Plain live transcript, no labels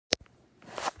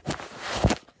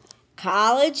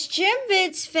College Gym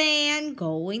Vids fan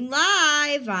going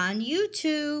live on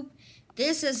YouTube.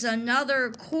 This is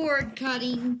another cord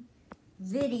cutting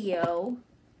video.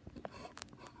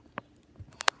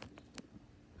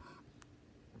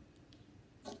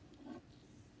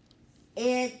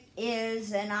 It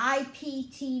is an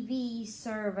IPTV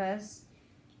service.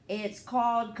 It's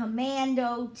called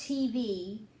Commando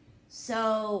TV.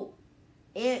 So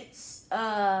it's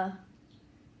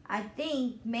I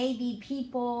think maybe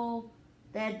people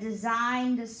that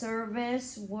designed the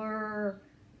service were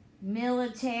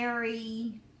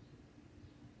military,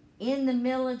 in the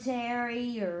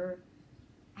military, or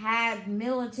had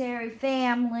military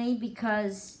family,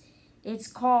 because it's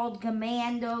called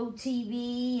Commando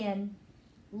TV. And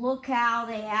look how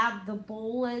they have the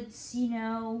bullets, you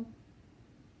know,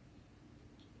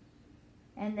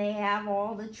 and they have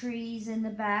all the trees in the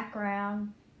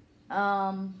background.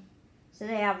 So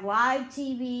they have live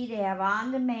TV, they have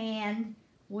on-demand,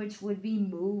 which would be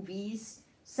movies.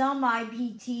 Some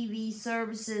IPTV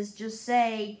services just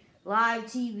say live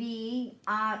TV,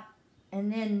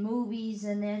 and then movies,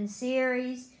 and then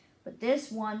series. But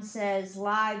this one says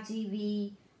live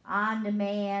TV,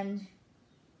 on-demand,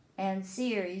 and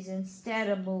series instead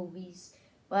of movies.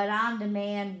 But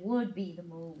on-demand would be the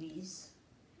movies.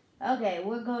 Okay,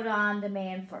 we'll go to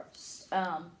on-demand first.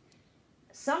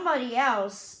 Somebody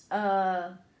else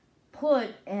put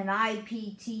an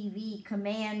IPTV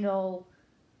Commando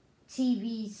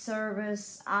TV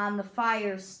service on the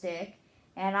Fire Stick,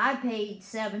 and I paid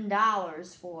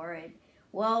 $7 for it.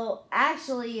 Well,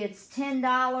 actually it's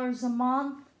 $10 a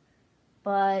month,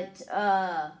 but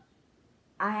I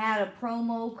had a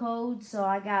promo code, so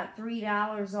I got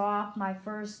 $3 off my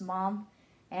first month.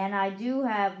 And I do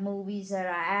have movies that are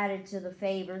added to the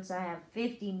favorites. I have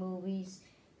 50 movies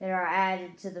that are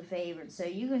added to the favorites. So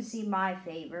you can see my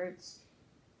favorites.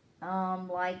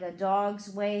 Like A Dog's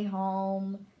Way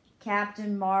Home,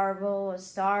 Captain Marvel, A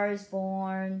Star is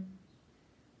Born,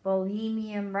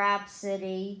 Bohemian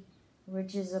Rhapsody,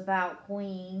 which is about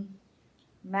Queen,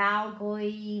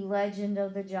 Mowgli, Legend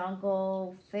of the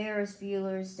Jungle, Ferris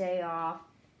Bueller's Day Off,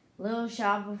 Little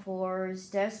Shop of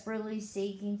Horrors, Desperately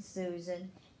Seeking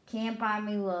Susan, Can't Buy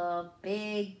Me Love,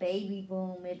 Big, Baby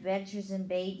Boom, Adventures in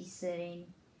Babysitting,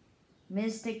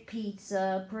 Mystic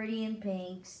Pizza, Pretty in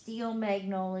Pink, Steel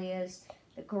Magnolias,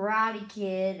 The Karate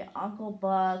Kid, Uncle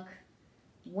Buck,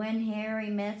 When Harry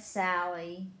Met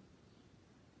Sally,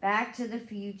 Back to the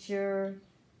Future,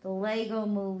 The Lego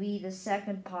Movie, the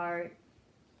second part,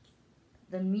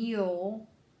 The Mule,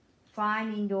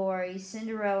 Finding Dory,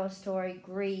 Cinderella Story,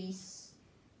 Grease,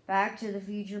 Back to the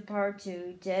Future Part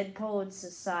 2, Dead Poets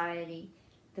Society,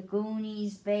 The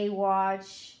Goonies,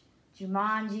 Baywatch,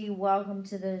 Jumanji, Welcome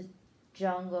to the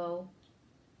Jungle,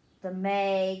 The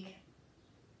Meg,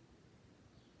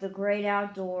 The Great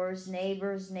Outdoors,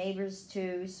 Neighbors, Neighbors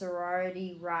 2,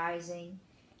 Sorority Rising,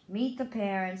 Meet the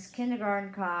Parents,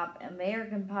 Kindergarten Cop,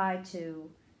 American Pie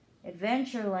 2,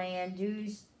 Adventureland,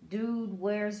 Dude,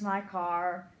 Where's My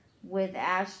Car, with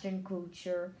Ashton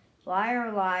Kutcher, Liar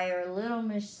Liar, Little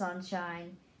Miss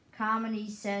Sunshine, Comedy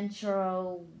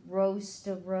Central, Roast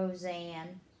of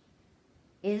Roseanne,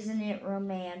 Isn't It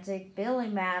Romantic, Billy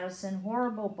Madison,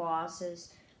 Horrible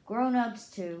Bosses, Grown Ups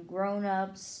 2, Grown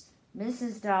Ups,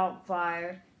 Mrs.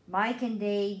 Doubtfire, Mike and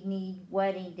Dave Need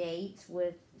Wedding Dates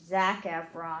with Zac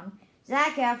Efron.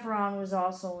 Zac Efron was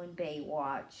also in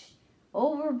Baywatch,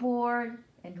 Overboard,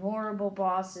 and Horrible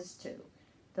Bosses 2.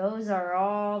 Those are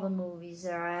all the movies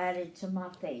that are added to my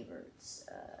favorites.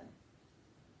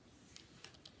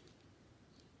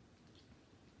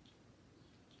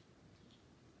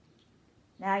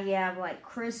 Now you have like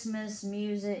Christmas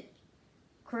music,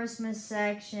 Christmas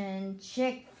section,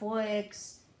 chick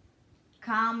flicks,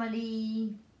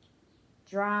 comedy,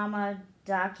 drama,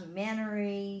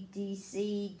 documentary,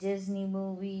 DC, Disney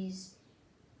movies,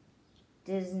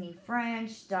 Disney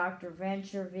French, Dr.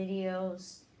 Venture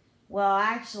videos. Well,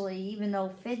 actually, even though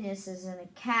fitness isn't a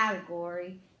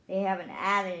category, they haven't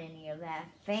added any of that.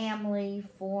 Family,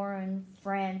 foreign,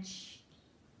 French,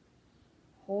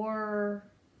 horror,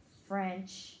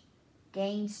 French,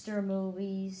 gangster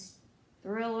movies,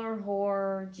 thriller,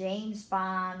 horror, James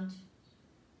Bond,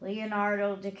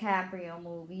 Leonardo DiCaprio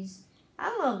movies.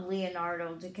 I love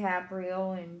Leonardo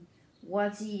DiCaprio in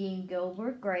What's Eating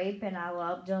Gilbert Grape, and I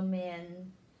loved him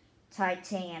in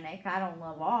Titanic. I don't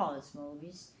love all his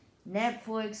movies.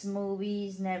 Netflix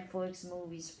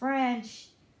movies French,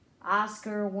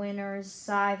 Oscar winners,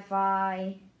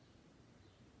 sci-fi,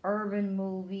 urban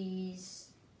movies,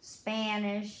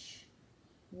 Spanish,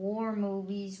 war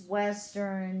movies,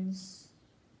 westerns,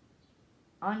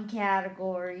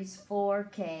 uncategories,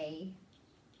 4K,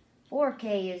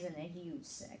 4K isn't a huge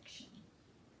section.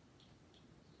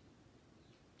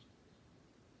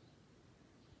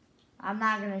 I'm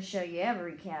not going to show you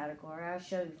every category. I'll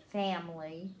show you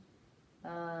family.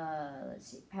 Let's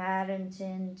see.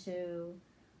 Paddington 2,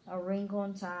 A Wrinkle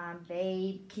in Time,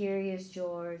 Babe, Curious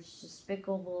George,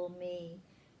 Despicable Me,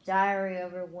 Diary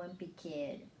of a Wimpy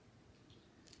Kid.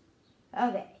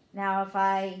 Okay, now if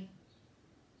I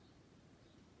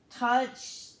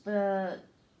touch the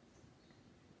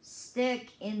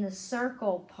stick in the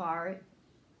circle part,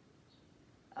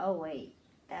 oh wait,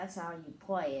 that's how you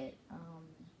play it.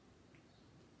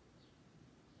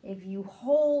 If you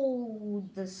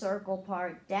hold the circle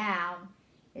part down,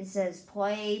 it says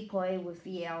play with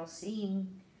VLC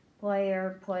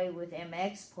player, play with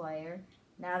MX player.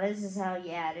 Now this is how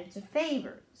you add it to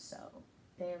favorites. So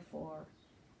therefore,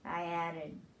 I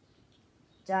added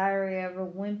Diary of a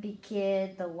Wimpy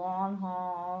Kid, The Long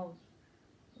Haul,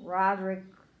 Roderick,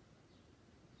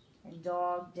 and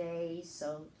Dog Days.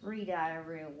 So 3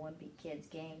 Diary of a Wimpy Kids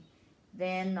games.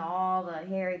 Then all the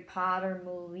Harry Potter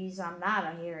movies. I'm not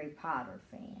a Harry Potter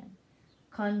fan.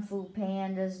 Kung Fu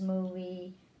Panda's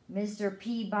movie. Mr.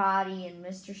 Peabody and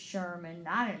Mr. Sherman.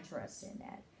 Not interested in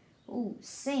that. Ooh,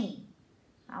 Sing.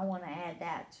 I want to add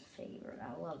that to favorite.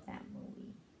 I love that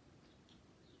movie.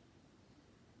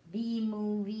 B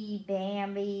Movie,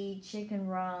 Bambi, Chicken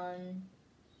Run.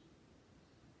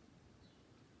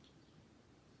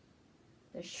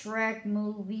 The Shrek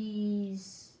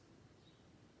movies.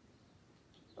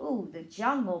 Ooh, The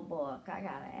Jungle Book. I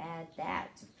gotta add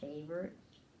that to favorite.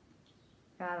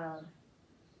 Gotta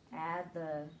add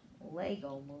the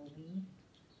Lego movie.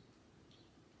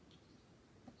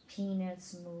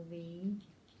 Peanuts movie.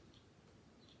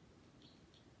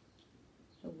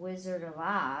 The Wizard of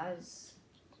Oz.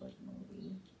 Good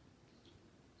movie.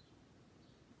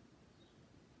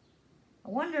 I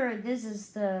wonder if this is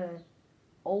the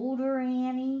older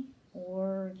Annie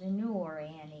or the newer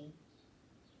Annie.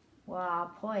 Well, I'll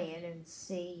play it and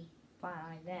see,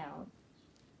 find out.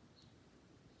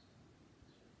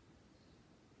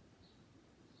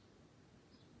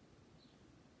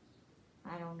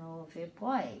 I don't know if it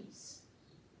plays.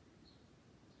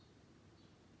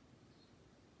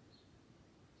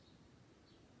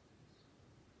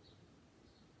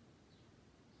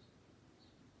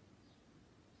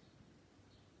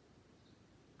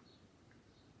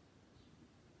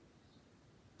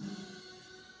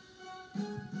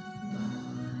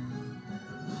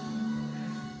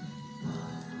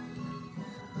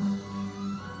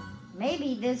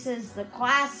 Maybe this is the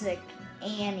classic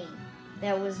Annie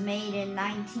that was made in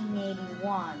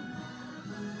 1981.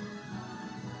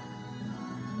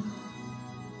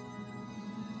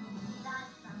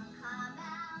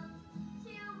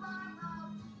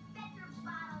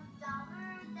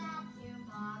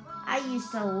 I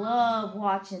used to love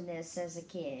watching this as a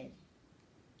kid.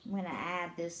 I'm going to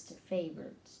add this to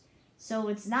favorites. So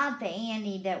it's not the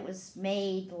Annie that was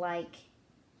made like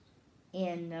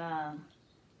in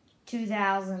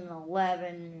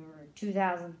 2011 or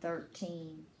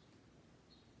 2013.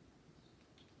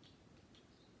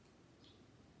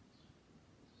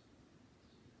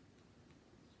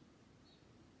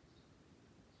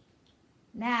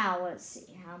 Now let's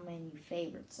see how many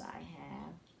favorites I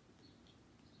have.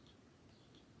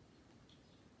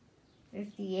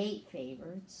 58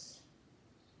 favorites.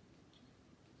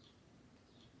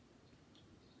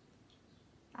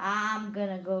 I'm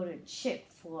gonna go to chick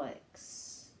flicks.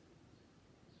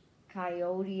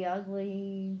 Coyote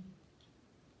Ugly,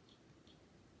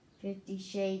 50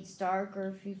 Shades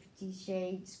Darker, 50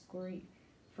 Shades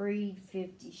Freed,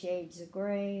 50 Shades of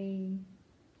Grey.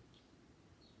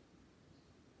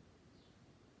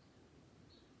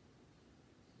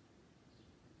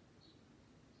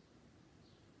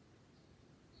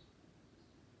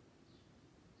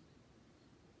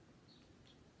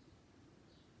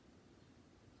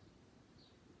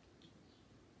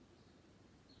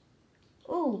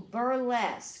 Ooh,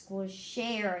 Burlesque with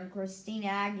Cher and Christina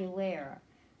Aguilera.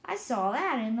 I saw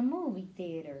that in the movie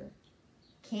theater.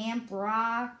 Camp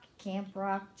Rock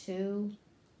 2.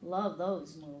 Love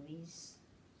those movies.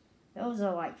 Those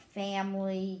are like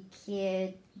family,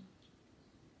 kid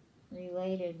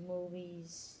related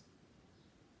movies.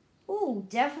 Ooh,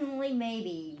 Definitely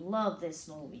Maybe. Love this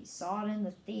movie. Saw it in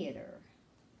the theater.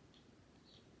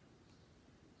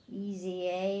 Easy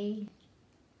A.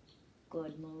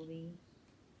 Good movie.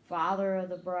 Father of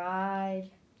the Bride.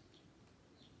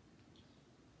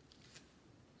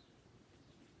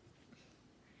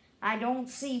 I don't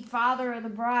see Father of the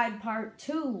Bride Part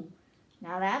 2.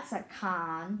 Now that's a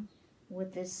con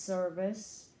with this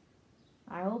service.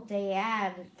 I hope they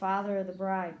add Father of the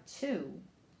Bride 2.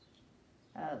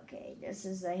 Okay, this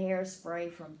is the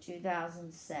Hairspray from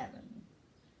 2007.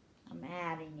 I'm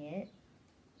adding it.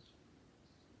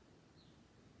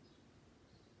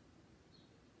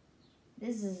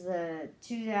 This is the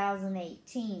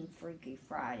 2018 Freaky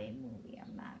Friday movie.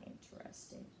 I'm not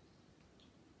interested.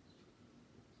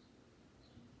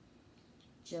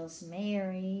 Just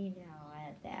Married. I'll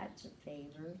add that to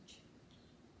favorite.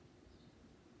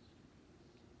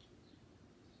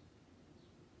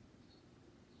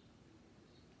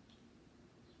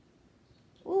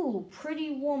 Ooh, Pretty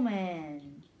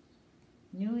Woman.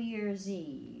 New Year's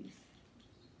Eve.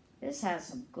 This has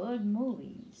some good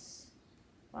movies.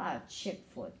 A lot of chick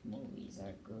flick movies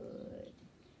are good.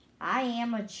 I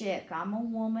Am a Chick. I'm a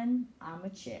woman. I'm a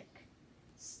chick.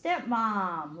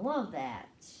 Stepmom. Love that.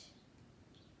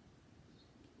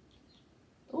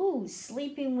 Ooh,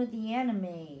 Sleeping with the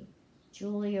Enemy.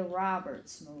 Julia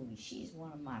Roberts movie. She's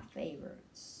one of my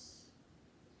favorites.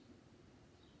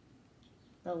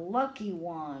 The Lucky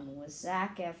One with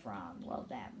Zac Efron. Love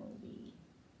that movie.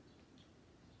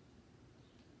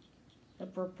 The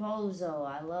Proposal.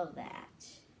 I love that.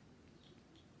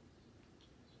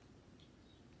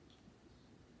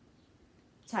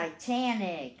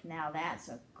 Titanic. Now that's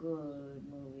a good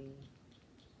movie.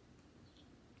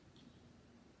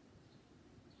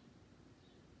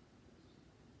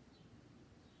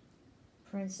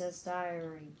 Princess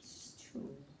Diaries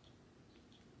 2.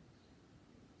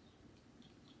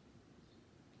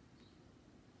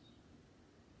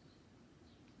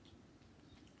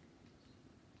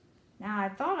 Now, I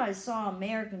thought I saw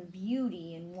American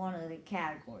Beauty in one of the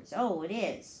categories. Oh, it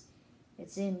is.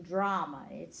 It's in drama.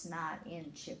 It's not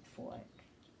in chick flick.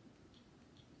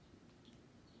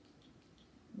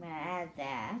 I'm going to add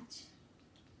that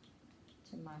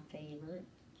to my favorite.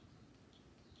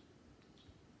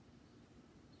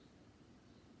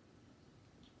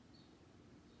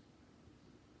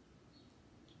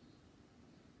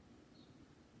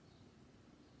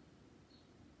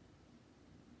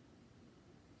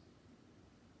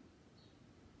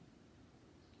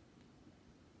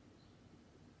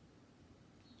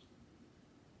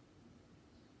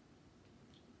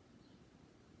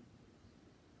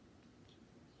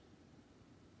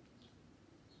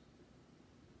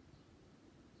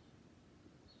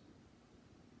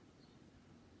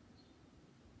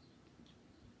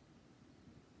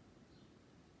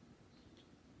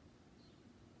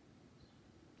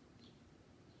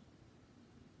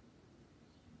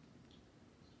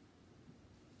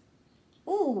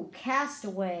 Ooh,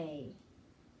 Castaway.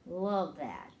 Love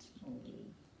that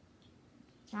movie.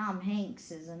 Tom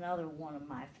Hanks is another one of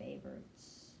my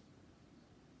favorites.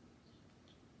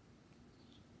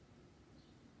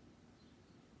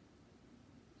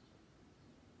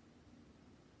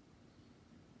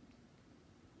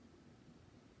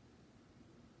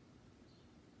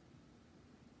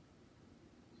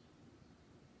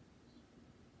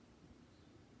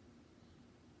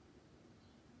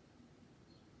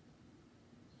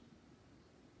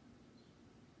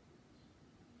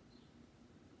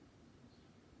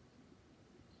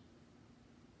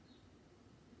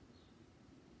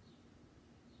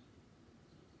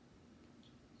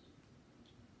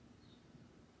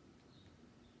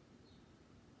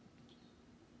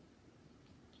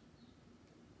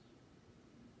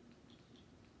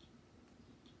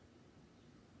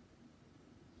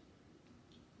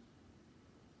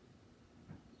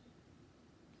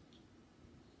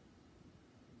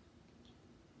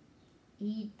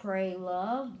 Eat, Pray,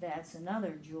 Love. That's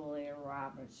another Julia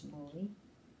Roberts movie.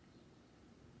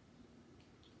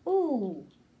 Ooh,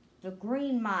 The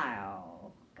Green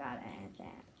Mile. Gotta add that.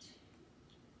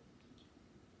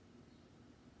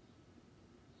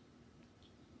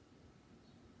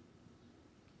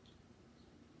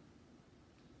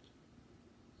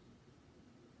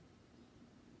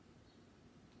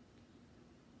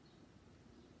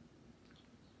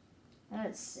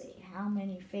 Let's see how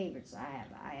many favorites I have.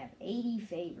 I have 80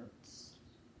 favorites.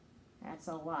 That's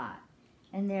a lot.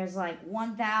 And there's like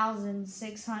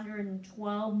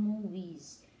 1,612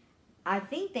 movies. I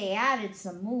think they added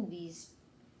some movies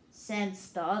since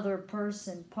the other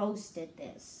person posted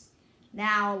this.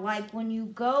 Now, like when you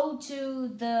go to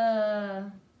the,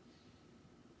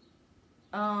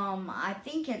 I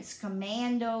think it's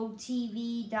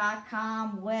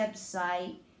commandotv.com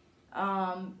website,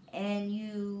 and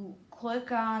you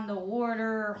click on the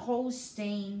order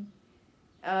hosting,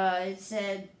 it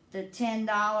said the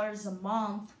 $10 a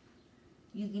month.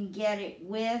 You can get it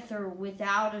with or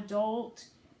without adult.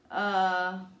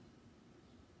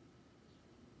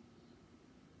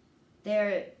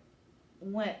 There,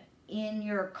 in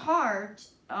your cart,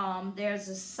 there's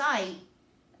a site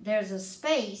there's a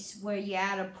space where you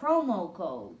add a promo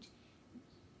code.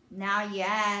 Now you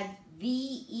add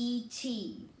VET,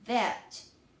 vet.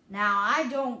 Now I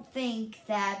don't think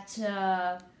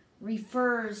that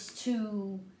refers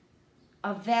to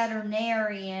a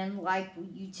veterinarian like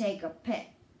you take a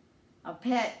pet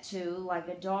to, like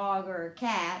a dog or a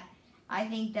cat. I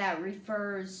think that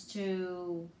refers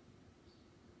to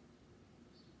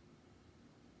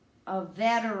a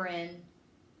veteran,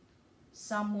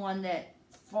 someone that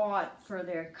fought for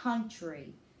their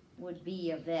country would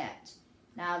be a vet.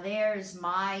 Now there's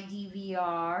my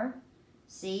DVR.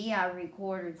 See, I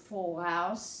recorded Full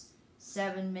House,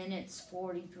 7 minutes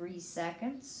 43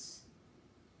 seconds.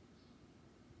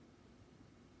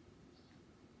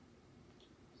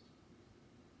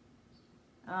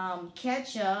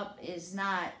 Ketchup is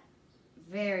not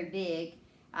very big.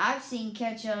 I've seen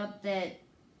ketchup that,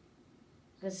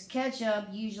 because ketchup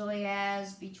usually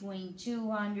has between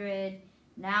 200,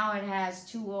 now it has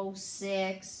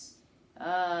 206.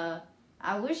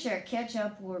 I wish our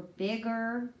ketchup were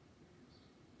bigger,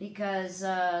 because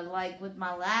like with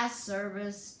my last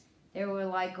service, there were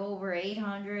like over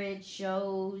 800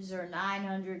 shows or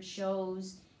 900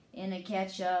 shows in a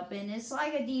ketchup, and it's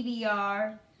like a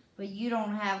DVR, but you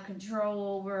don't have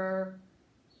control over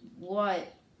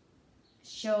what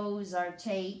shows are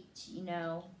taped, you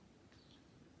know.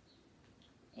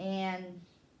 And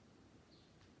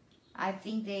I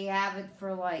think they have it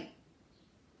for like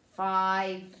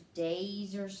 5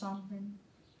 days or something.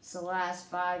 It's the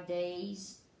last 5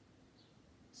 days.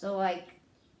 So like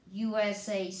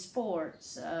USA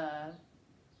Sports,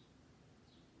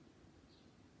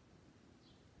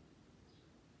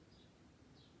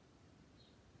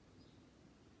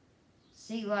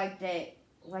 see, like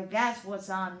that's what's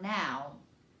on now.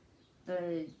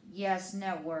 The Yes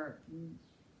Network,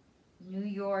 New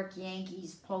York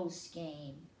Yankees post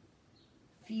game,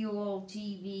 Fuel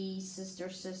TV,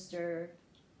 Sister,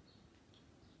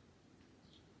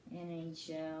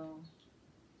 NHL,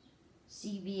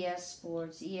 CBS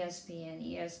Sports, ESPN,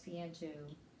 ESPN2,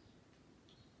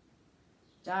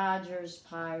 Dodgers,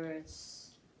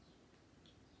 Pirates,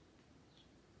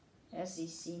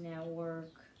 SEC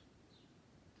Network.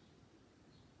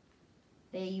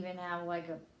 They even have like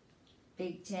a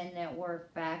Big Ten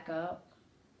Network backup.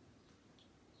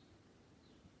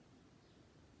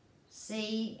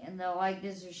 See, and they'll like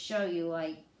this will show you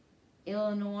like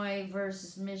Illinois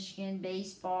versus Michigan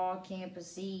baseball,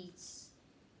 campus eats,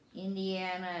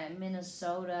 Indiana and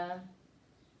Minnesota.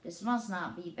 This must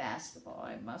not be basketball.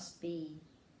 It must be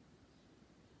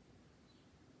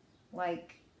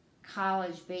like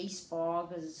college baseball,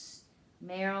 because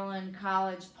Maryland,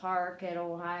 College Park at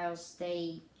Ohio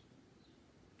State,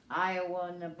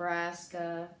 Iowa,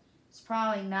 Nebraska. It's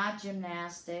probably not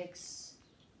gymnastics.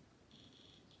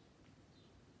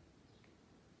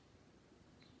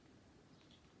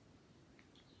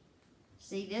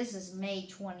 See, this is May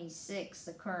 26th,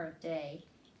 the current day.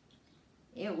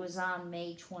 It was on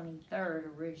May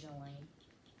 23rd originally.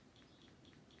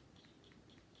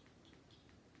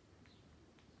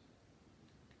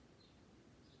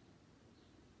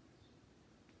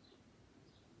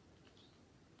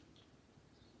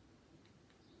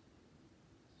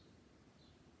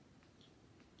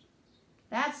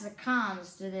 That's the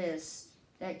cons to this,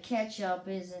 that ketchup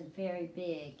isn't very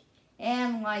big.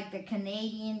 And like the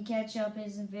Canadian ketchup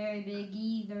isn't very big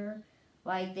either.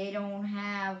 Like they don't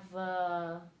have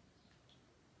the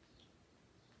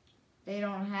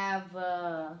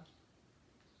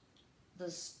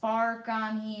Spark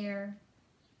on here.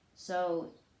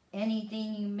 So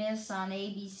anything you miss on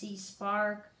ABC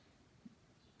Spark,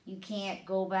 you can't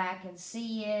go back and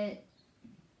see it,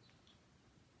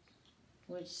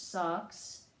 which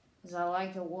sucks, because I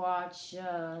like to watch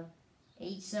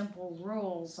 8 Simple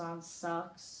Rules on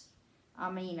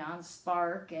on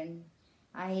Spark, and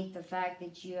I hate the fact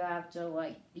that you have to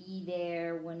like be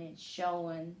there when it's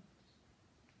showing.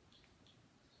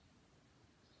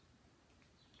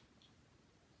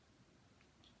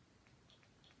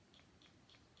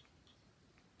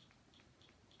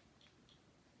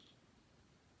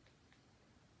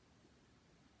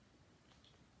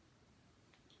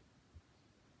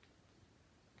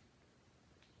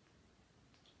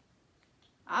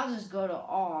 I'll just go to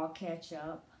all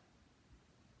ketchup.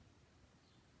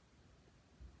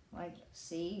 Like,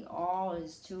 see, all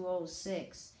is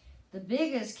 206. The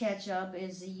biggest ketchup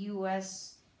is the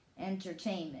U.S.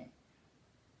 Entertainment.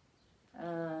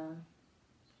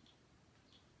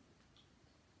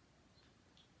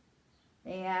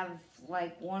 They have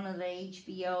like one of the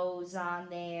HBOs on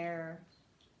there.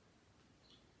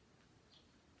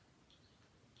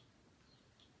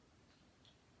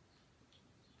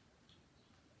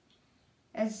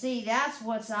 And see, that's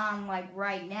what's on like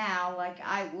right now, like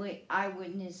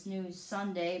Eyewitness News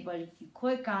Sunday. But if you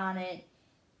click on it,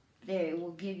 there it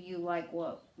will give you like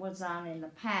what's on in the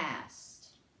past.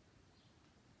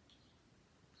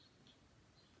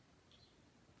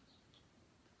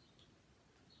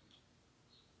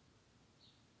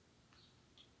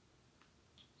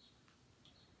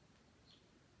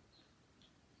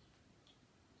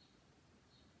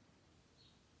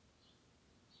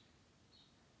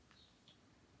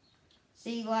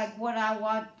 See, like what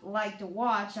I like to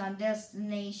watch on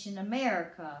Destination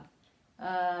America.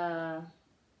 I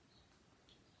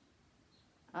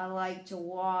like to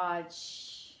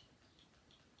watch.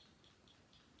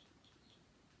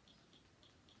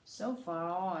 So far,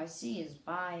 all I see is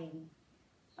buying.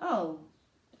 Oh,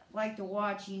 I like to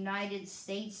watch United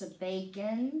States of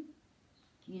Bacon,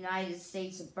 United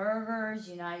States of Burgers,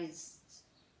 United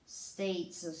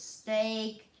States of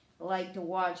Steak. I like to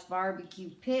watch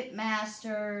Barbecue Pit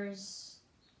Masters.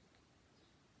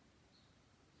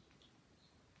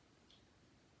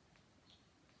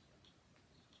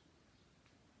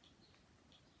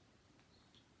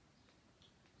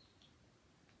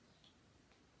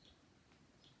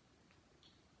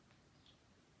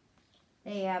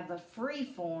 They have the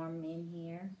Freeform in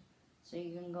here, so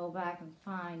you can go back and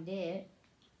find it.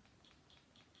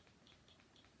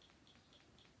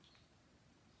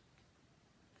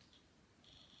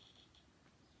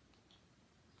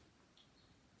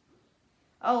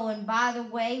 Oh, and by the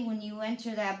way, when you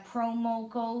enter that promo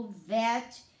code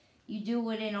VET, you do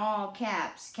it in all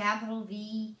caps. Capital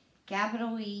V,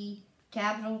 capital E,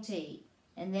 capital T.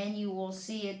 And then you will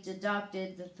see it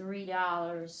deducted the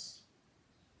 $3.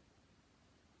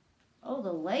 Oh,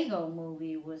 the Lego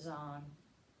movie was on.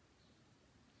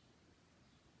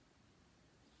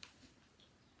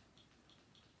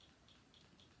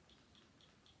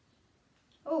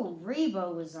 Oh, Reba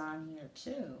was on here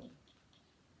too.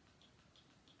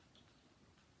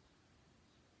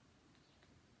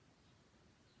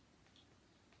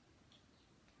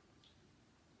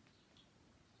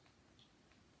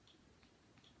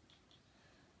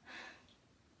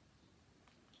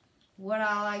 What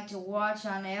I like to watch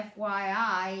on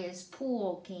FYI is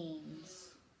Pool Kings.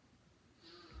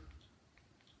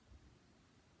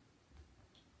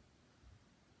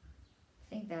 I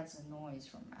think that's a noise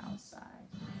from outside.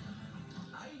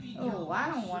 Oh,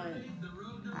 I don't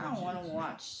want to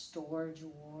watch Storage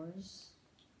Wars.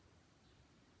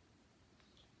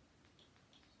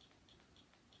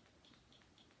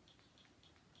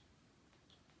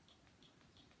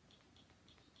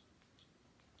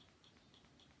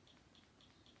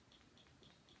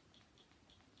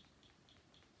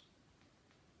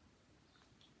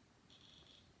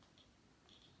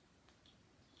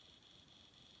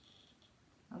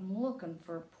 I'm looking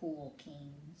for Pool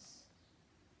Kings.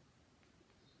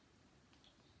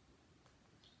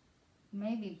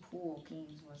 Maybe Pool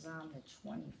Kings was on the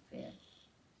 25th.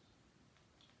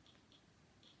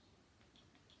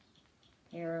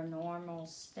 Paranormal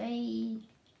State.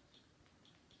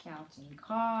 Counting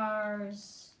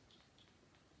Cars.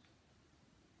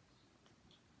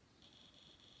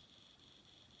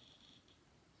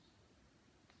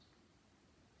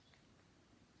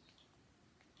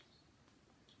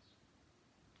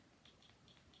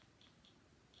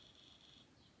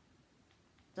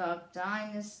 Duck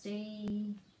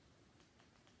Dynasty,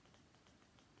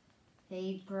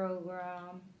 paid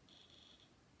program.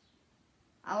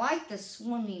 I like the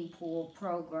swimming pool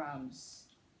programs.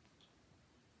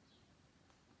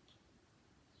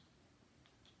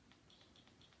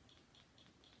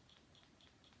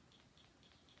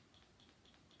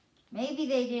 Maybe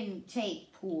they didn't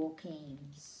take Pool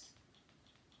Kings.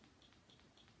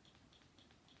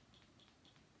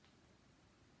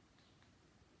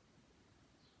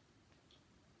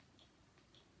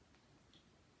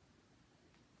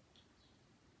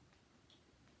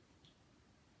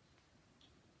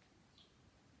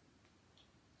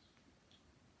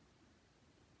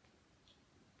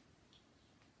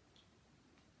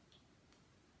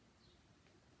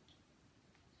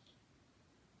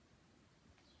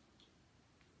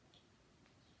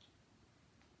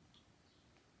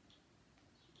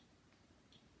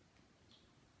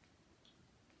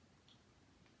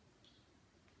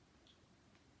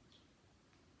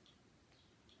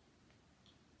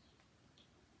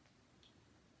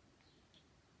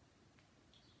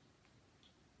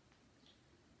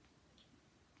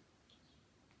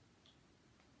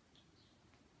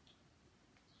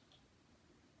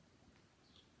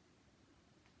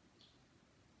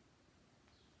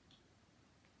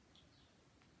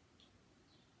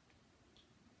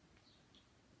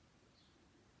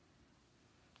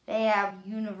 They have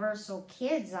Universal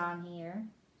Kids on here.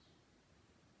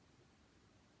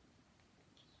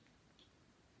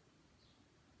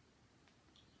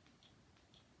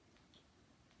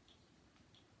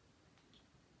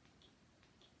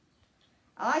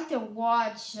 I like to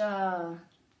watch American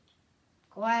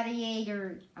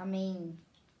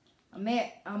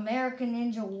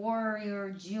Ninja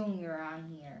Warrior Jr. on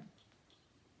here.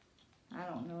 I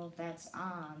don't know if that's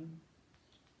on.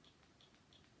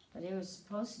 But it was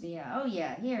supposed to be on. Oh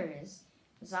yeah, here it is.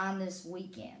 It was on this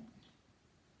weekend.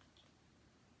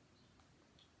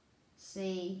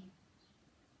 See?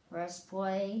 Press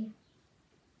play.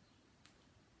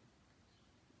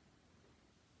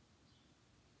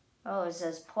 Oh, it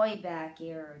says playback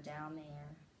error down there.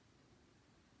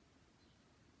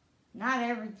 Not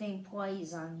everything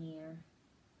plays on here.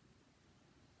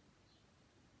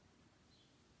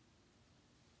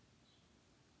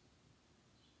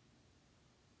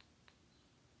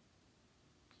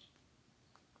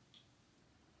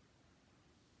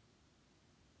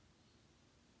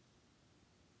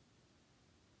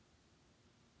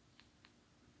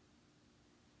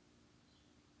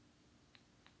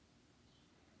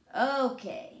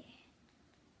 Okay.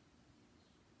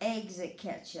 Exit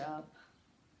ketchup.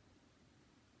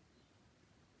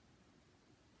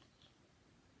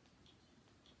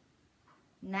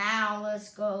 Now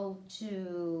let's go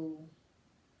to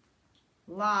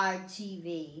live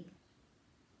TV.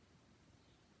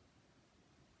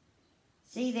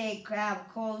 See, they have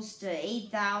close to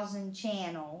 8,000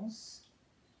 channels.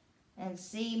 And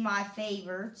see, my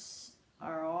favorites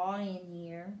are all in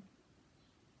here.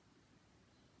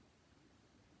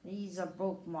 These are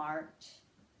bookmarked.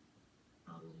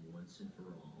 Once and for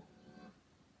all.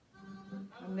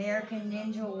 American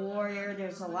Ninja Warrior,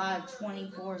 there's a lot of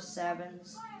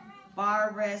 24/7s.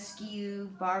 Bar Rescue,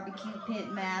 Barbecue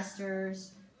Pit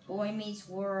Masters, Boy Meets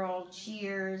World,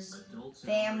 Cheers,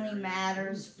 Family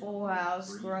Matters, Full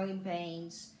House, Growing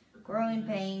Pains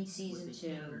Season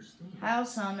 2,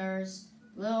 House Hunters,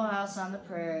 Little House on the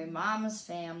Prairie, Mama's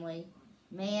Family,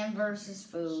 Man vs.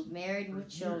 Food, Married with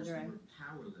Children,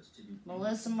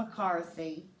 Melissa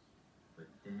McCarthy,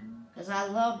 because I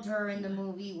loved her in the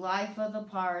movie Life of the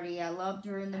Party. I loved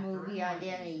her in the movie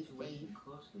Identity Thief.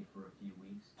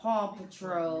 Paw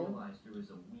Patrol,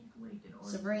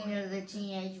 Sabrina the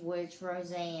Teenage Witch,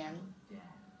 Roseanne,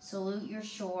 Salute Your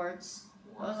Shorts.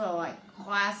 Those are like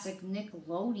classic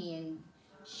Nickelodeon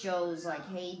shows like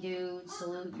Hey Dude,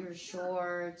 Salute Your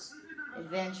Shorts,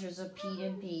 Adventures of Pete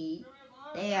and Pete.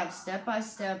 They have Step by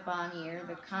Step on here,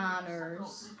 The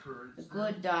Connors, The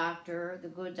Good Doctor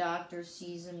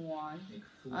Season 1,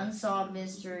 Unsolved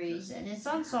Mysteries, and it's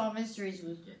Unsolved Mysteries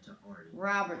with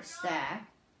Robert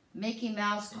Stack, Mickey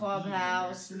Mouse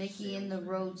Clubhouse, Mickey and the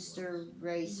Roadster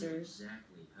Racers,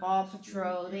 Paw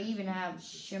Patrol. They even have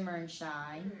Shimmer and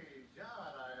Shine,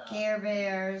 Care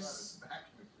Bears.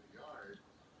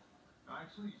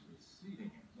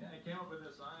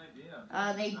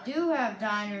 They do have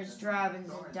Diners,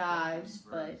 Drive-Ins, and Dives,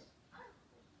 but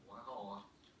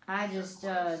I just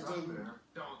didn't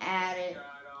add it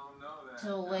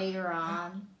till later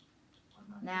on.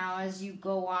 Now, as you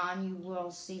go on, you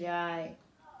will see that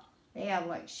they have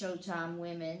like Showtime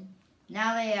Women.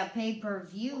 Now they have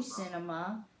pay-per-view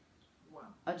cinema.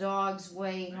 A Dog's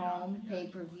Way Home,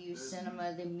 pay-per-view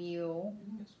cinema, The Mule.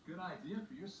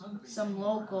 Some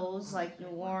locals like New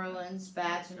Orleans,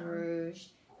 Baton Rouge.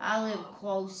 I live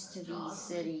close to these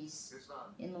cities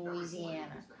in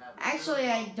Louisiana.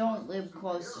 Actually, I don't live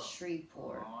close to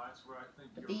Shreveport.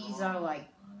 But these are like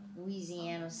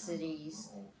Louisiana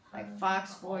cities. Like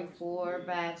Fox 44,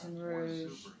 Baton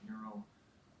Rouge.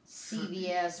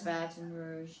 CBS, Baton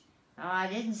Rouge. Now, I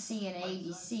didn't see an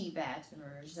ABC Baton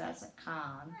Rouge. That's a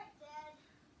con.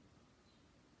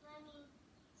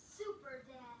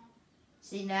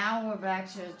 See, now we're back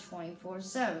to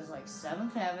 24/7s, like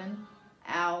 7th Heaven,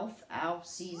 Alf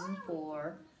Season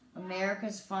 4,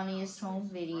 America's Funniest Home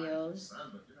Videos,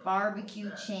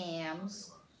 Barbecue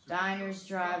Chams, Diners,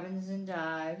 Drive-Ins, and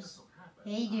Dives,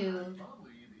 Hey Dude,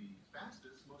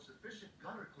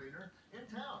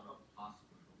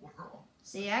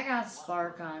 see, I got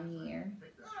Spark on here,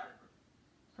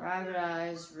 Private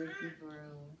Eyes,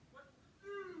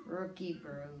 Rookie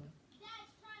Brew.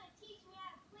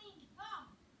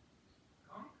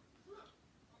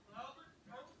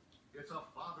 It's a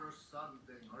father-son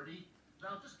thing, Artie.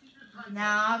 Now just keep your time.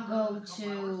 Now I'll go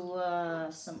to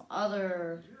some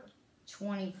other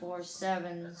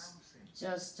 24/7s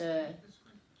just to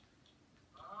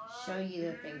show you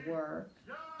that they work.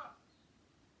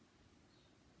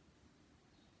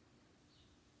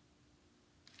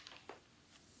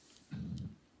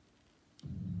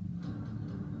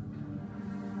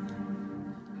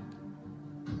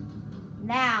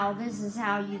 Now, this is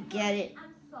how you get it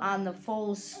on the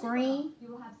full screen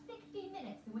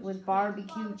with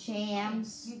barbecue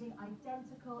jams. Using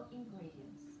identical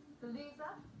ingredients. The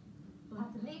loser will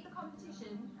have to leave the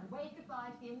competition and wave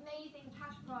goodbye to the amazing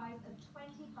cash prize of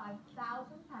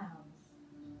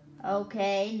 £25,000.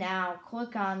 Okay, now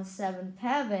click on 7th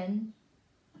Heaven.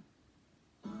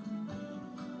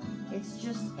 It's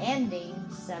just ending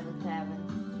 7th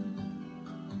Heaven.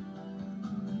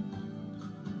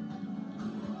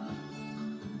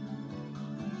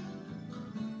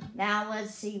 Now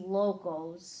let's see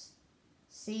locals.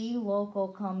 See local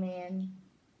come in.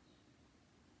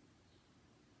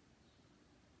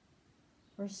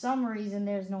 For some reason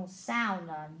there's no sound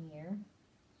on here.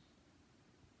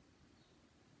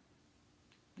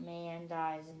 Man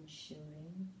dies in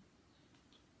shooting.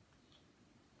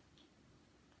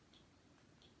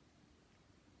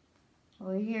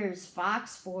 Well, here's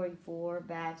Fox 44,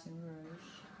 Baton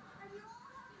Rouge.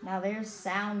 Now there's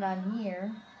sound on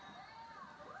here.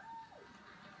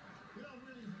 You know,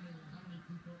 really amazing how many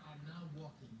people are now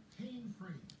walking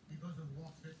pain-free because of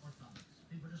walk-fit orthotics.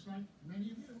 People just like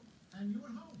many of you and you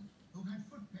at home who had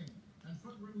foot pain and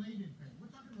foot-related pain.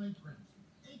 We're talking leg cramps,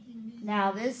 aching knees.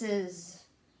 Now this is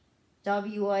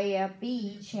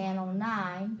WAFB Channel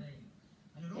 9.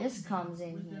 This comes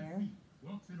in here.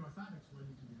 Walk-fit orthotics went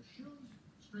into their shoes,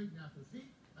 straighten out their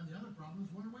feet, and the other problems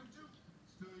went away too.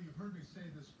 Stu, you've heard me say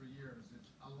this for years.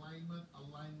 It's alignment,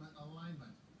 alignment,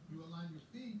 alignment. You align your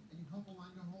feet and you help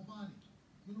align your whole body.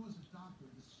 You know, as a doctor,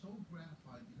 it is so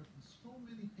gratifying to hear from so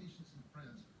many patients and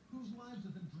friends whose lives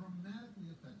have been dramatically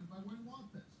affected by wearing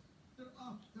walk fits. They're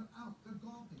up, they're out, they're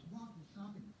golfing, walking,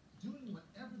 shopping, doing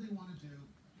whatever they want to do,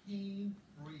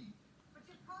 pain-free. But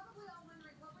you're probably all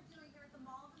wondering what we're doing here at the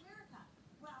Mall of America.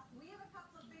 Well, we have a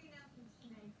couple of big announcements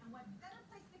to make, and what better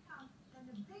place to come than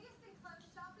the biggest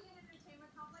enclosed shopping and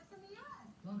entertainment complex in the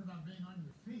U.S. Talk about being on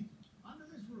your feet. Under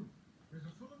this roof, there's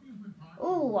a full amusement park.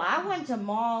 Ooh, I went to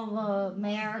Mall of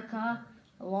America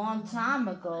a long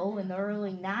time ago in the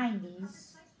early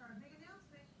 90s.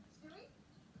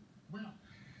 Well,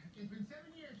 it's been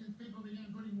 7 years since people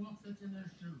began putting walk fits in their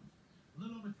shoes. A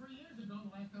little over 3 years ago,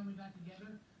 the last time we got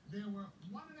together, there were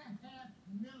 1.5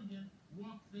 million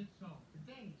walk fits sold.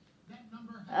 Today, that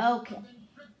number has Okay. been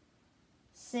tripled.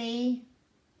 See?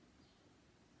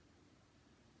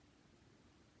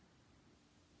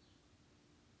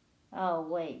 Oh,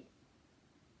 wait.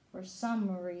 For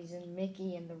some reason,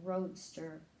 Mickey and the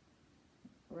Roadster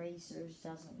Racers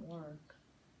doesn't work.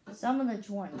 Some of the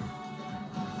 20.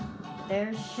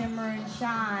 There's Shimmer and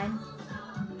Shine.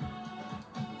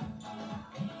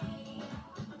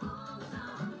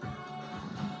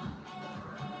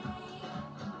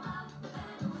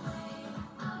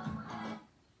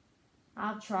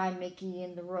 I'll try Mickey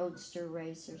and the Roadster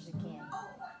Racers again.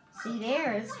 See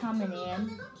there, it's coming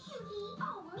in.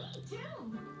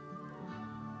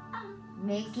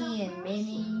 Mickey and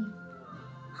Minnie.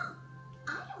 I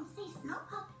don't see Snow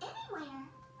Puff anywhere.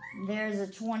 There's a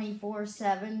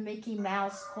 24/7 Mickey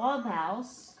Mouse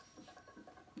Clubhouse.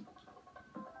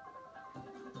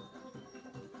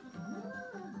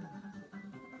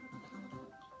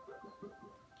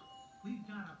 We've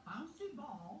got a bouncy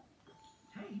ball,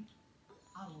 tape,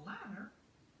 a ladder,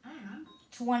 and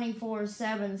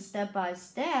 24/7 Step by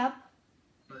Step.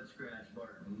 Let's scratch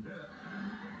Barton.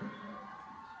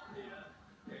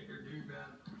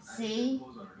 See?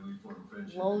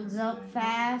 Loads up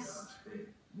fast. Hey,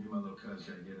 me and my little cousin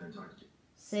gotta get in there and talk to you.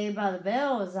 Saved by the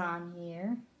Bell is on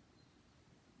here.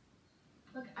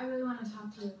 Look, I really want to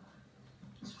talk to you.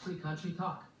 it's free country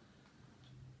talk.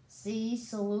 See,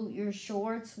 Salute Your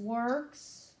Shorts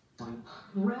works.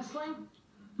 Wrestling?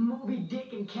 Moby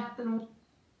Dick and Captain...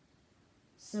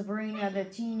 Sabrina the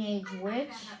Teenage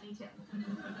Witch.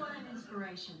 What an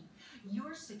inspiration.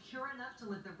 You're secure enough to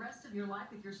live the rest of your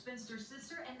life with your spinster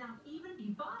sister and not even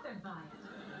be bothered by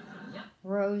it. Yep.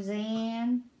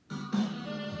 Roseanne.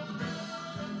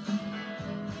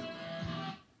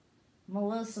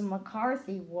 Melissa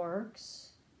McCarthy works.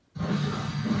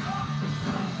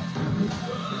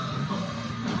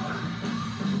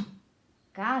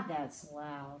 God, that's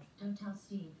loud. Don't tell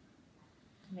Steve.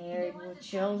 Married with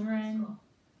Children.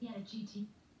 He had a GT.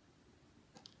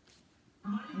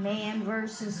 Man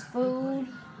versus Food.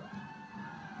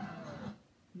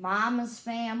 Mama's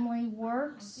Family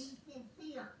works. Be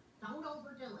sincere. Don't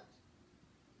overdo it.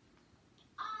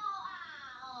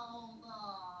 Oh,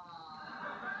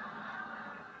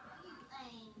 you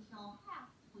angel, how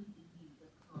sweet of you to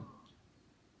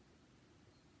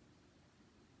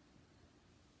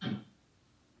come.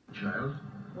 Child?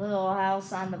 Little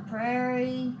House on the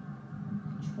Prairie.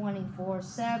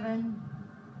 24/7.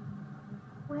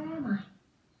 Where am I?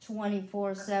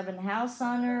 24/7 House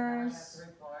Hunters.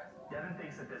 Devin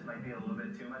thinks that this might be a little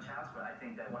bit too much house, but I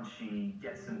think that once she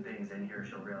gets some things in here,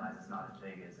 she'll realize it's not as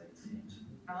big as it seems.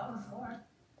 I love the floor.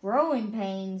 Growing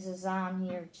Pains is on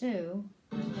here too.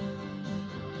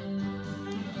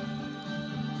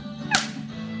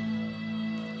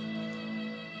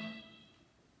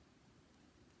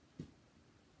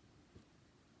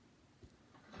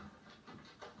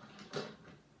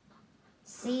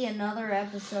 See another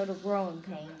episode of Growing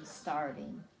Pains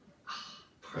starting.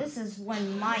 This is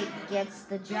when Mike gets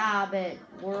the job at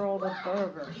World of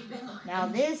Burger. Now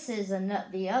this is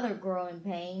the other Growing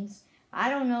Pains.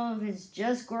 I don't know if it's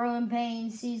just Growing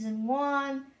Pains season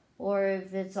 1 or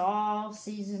if it's all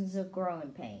seasons of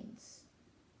Growing Pains.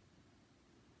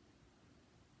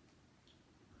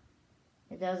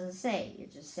 It doesn't say,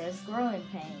 it just says Growing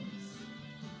Pains.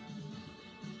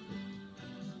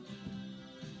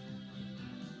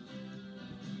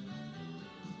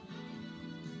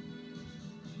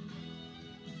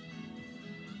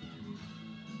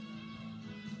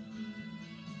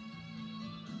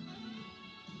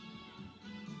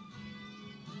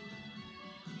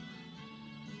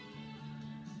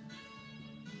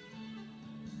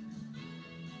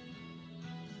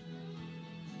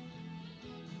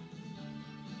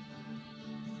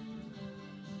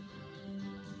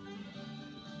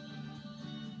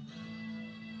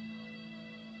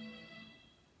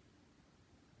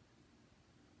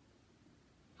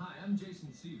 Hi, I'm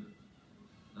Jason Seaver.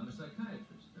 I'm a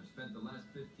psychiatrist. I've spent the last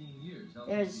 15 years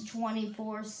helping... There's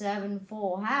 24/7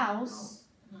 Full House.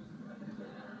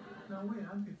 Now wait,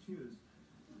 I'm confused.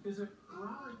 Is it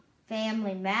Robert?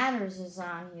 Family Matters is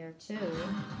on here too.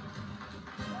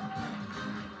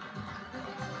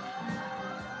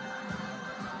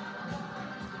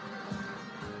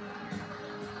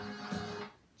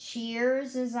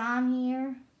 Cheers is on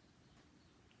here.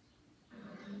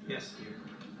 Yes, dear.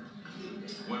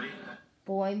 What do you...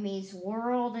 Boy Meets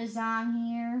World is on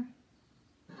here.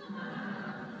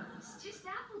 It's just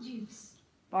apple juice.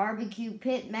 Barbecue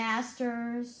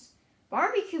Pitmasters.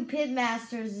 Barbecue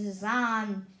Pitmasters is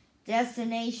on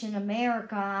Destination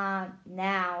America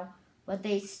now, but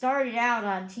they started out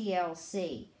on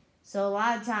TLC. So a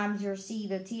lot of times you'll see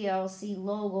the TLC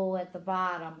logo at the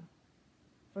bottom.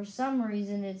 For some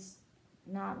reason it's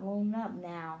not loading up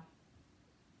now.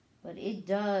 But it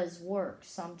does work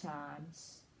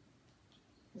sometimes.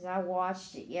 Because I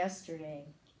watched it yesterday.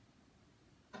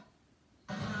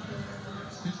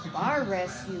 Bar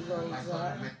Rescue loads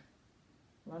up.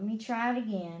 Let me try it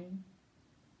again.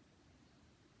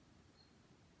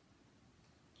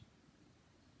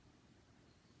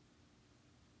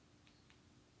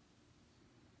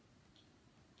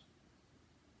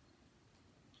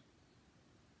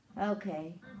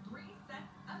 Okay.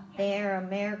 There,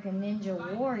 American Ninja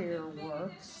Warrior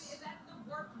works.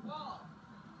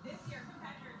 This year,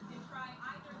 competitors can try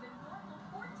either the normal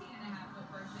 14.5-foot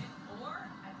version or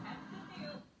attempt the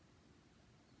new.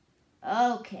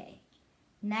 Okay.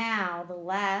 Now, the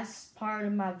last part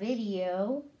of my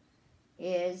video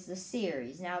is the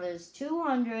series. Now, there's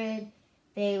 200.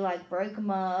 They, like, break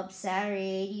them up.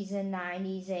 Saturday, 80s and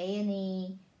 90s,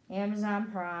 A&E,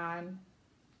 Amazon Prime,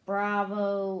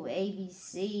 Bravo,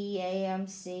 ABC,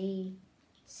 AMC,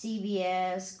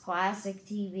 CBS, Classic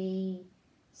TV,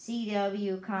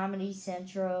 CW, Comedy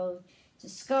Central,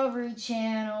 Discovery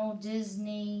Channel,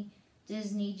 Disney,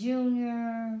 Disney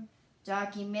Junior,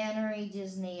 Documentary,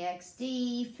 Disney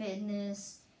XD,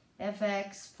 Fitness,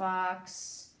 FX,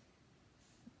 Fox,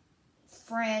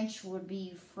 French would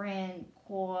be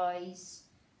Francois,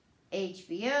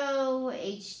 HBO,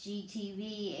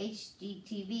 HGTV.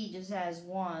 HGTV just has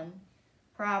one.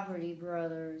 Property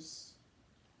Brothers.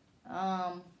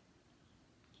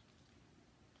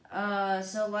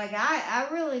 So like I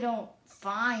really don't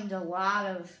find a lot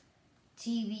of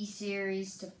TV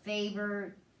series to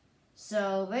favor.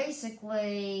 So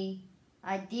basically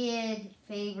I did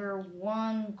favor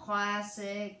one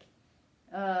classic,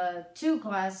 three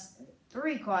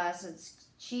classics.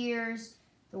 Cheers,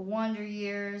 The Wonder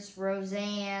Years,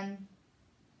 Roseanne.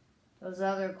 Those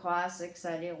other classics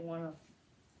I didn't want to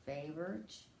favor.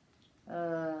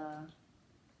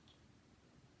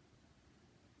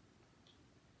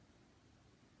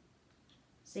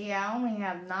 See, I only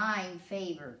have 9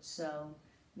 favorites, so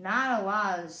not a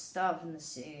lot of stuff in the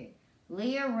series.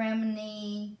 Leah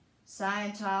Remini,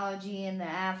 Scientology and the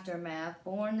Aftermath,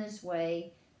 Born This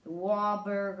Way, The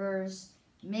Wahlburgers,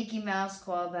 Mickey Mouse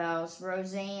Clubhouse,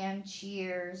 Roseanne,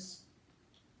 Cheers,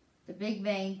 The Big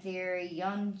Bang Theory,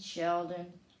 Young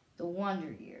Sheldon, The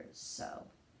Wonder Years. So,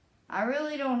 I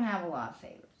really don't have a lot of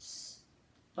favorites.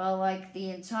 But like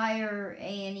the entire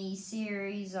A&E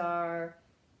series are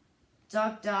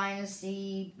Duck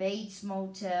Dynasty, Bates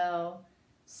Motel,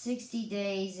 60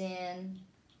 Days In,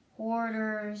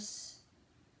 Hoarders,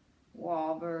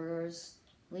 Wahlburgers,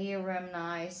 Leah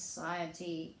Remini,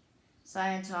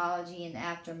 Scientology, and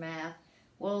Aftermath.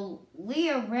 Well,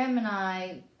 Leah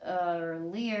Remini,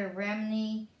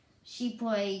 she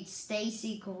played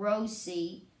Stacy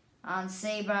Carosi on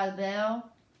Saved by the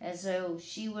Bell, and so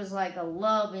she was like a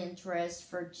love interest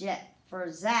for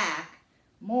Zach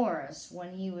Morris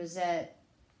when he was at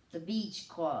the beach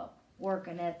club,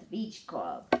 working at the beach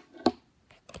club.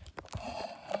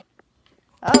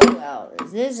 Oh well,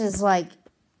 this is like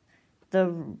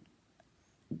done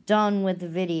with the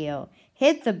video.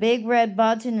 Hit the big red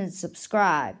button and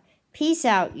subscribe. Peace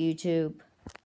out, YouTube.